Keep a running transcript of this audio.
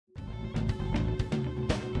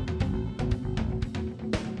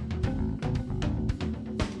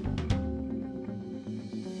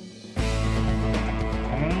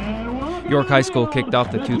York High School kicked off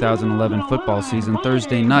the 2011 football season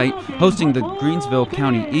Thursday night, hosting the Greensville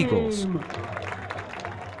County Eagles.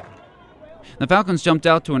 The Falcons jumped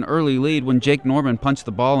out to an early lead when Jake Norman punched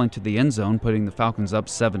the ball into the end zone, putting the Falcons up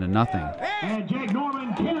 7-0. And Jake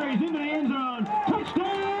Norman carries into the end zone.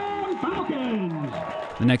 Touchdown,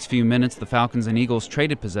 Falcons! The next few minutes, the Falcons and Eagles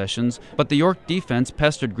traded possessions, but the York defense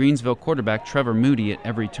pestered Greensville quarterback Trevor Moody at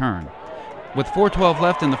every turn. With 4:12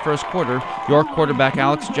 left in the first quarter, York quarterback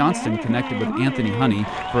Alex Johnston connected with Anthony Honey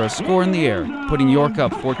for a score in the air, putting York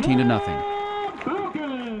up 14-0.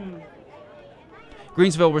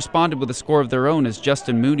 Greensville responded with a score of their own as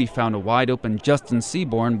Justin Moody found a wide-open Justin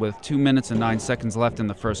Seaborn with 2 minutes and 9 seconds left in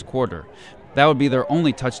the first quarter. That would be their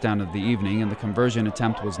only touchdown of the evening, and the conversion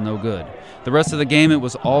attempt was no good. The rest of the game, it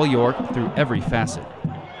was all York through every facet.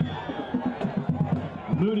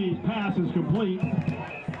 Moody's pass is complete.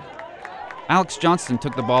 Alex Johnston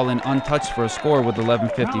took the ball in untouched for a score with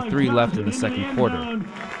 11:53 left in the second quarter.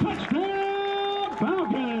 Touchdown,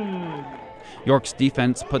 Falcons! York's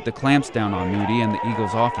defense put the clamps down on Moody and the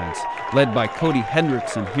Eagles' offense, led by Cody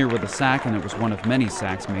Hendrickson here with a sack, and it was one of many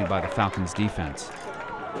sacks made by the Falcons' defense.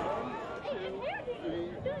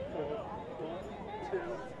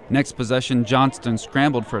 Next possession, Johnston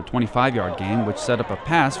scrambled for a 25-yard gain, which set up a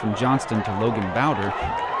pass from Johnston to Logan Bowder.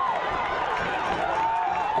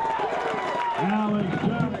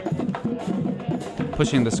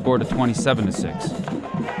 Pushing the score to 27-6.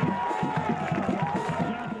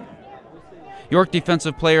 York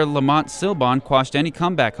defensive player Lamont Silbon quashed any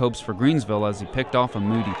comeback hopes for Greensville as he picked off a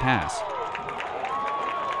Moody pass.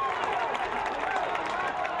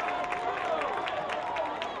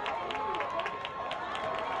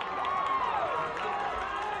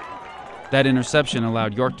 That interception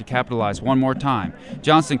allowed York to capitalize one more time.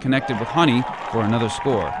 Johnston connected with Honey for another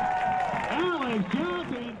score.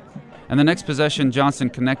 And the next possession, Johnson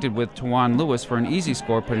connected with Tawan Lewis for an easy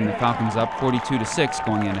score, putting the Falcons up 42-6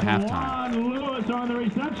 going into halftime.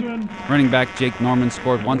 Running back Jake Norman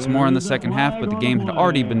scored once more in the second half, but the game had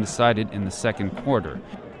already been decided in the second quarter.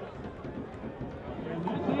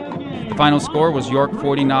 The final score was York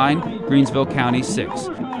 49, Greensville County 6.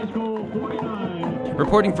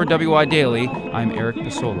 Reporting for WYDaily, I'm Eric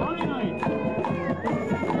Pasola.